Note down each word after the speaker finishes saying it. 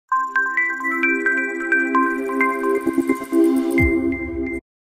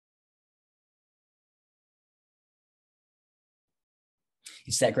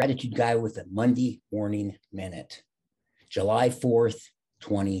It's that gratitude guy with a Monday morning minute, July 4th,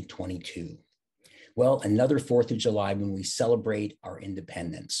 2022. Well, another 4th of July when we celebrate our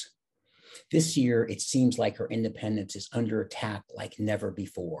independence. This year, it seems like our independence is under attack like never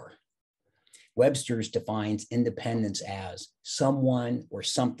before. Webster's defines independence as someone or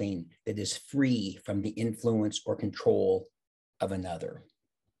something that is free from the influence or control of another.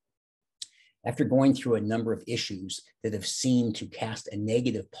 After going through a number of issues that have seemed to cast a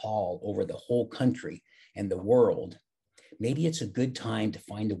negative pall over the whole country and the world, maybe it's a good time to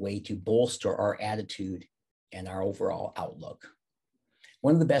find a way to bolster our attitude and our overall outlook.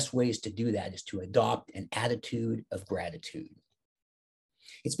 One of the best ways to do that is to adopt an attitude of gratitude.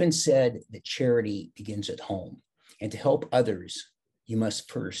 It's been said that charity begins at home, and to help others, you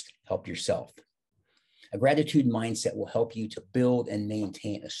must first help yourself. A gratitude mindset will help you to build and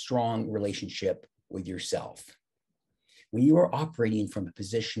maintain a strong relationship with yourself. When you are operating from a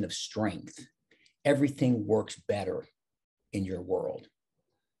position of strength, everything works better in your world.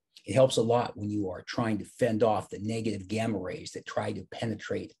 It helps a lot when you are trying to fend off the negative gamma rays that try to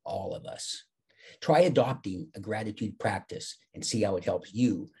penetrate all of us. Try adopting a gratitude practice and see how it helps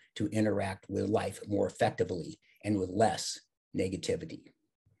you to interact with life more effectively and with less negativity.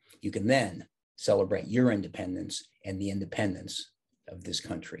 You can then celebrate your independence and the independence of this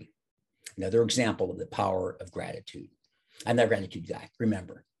country. Another example of the power of gratitude. I'm that gratitude guy.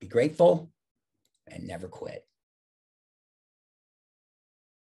 Remember, be grateful and never quit.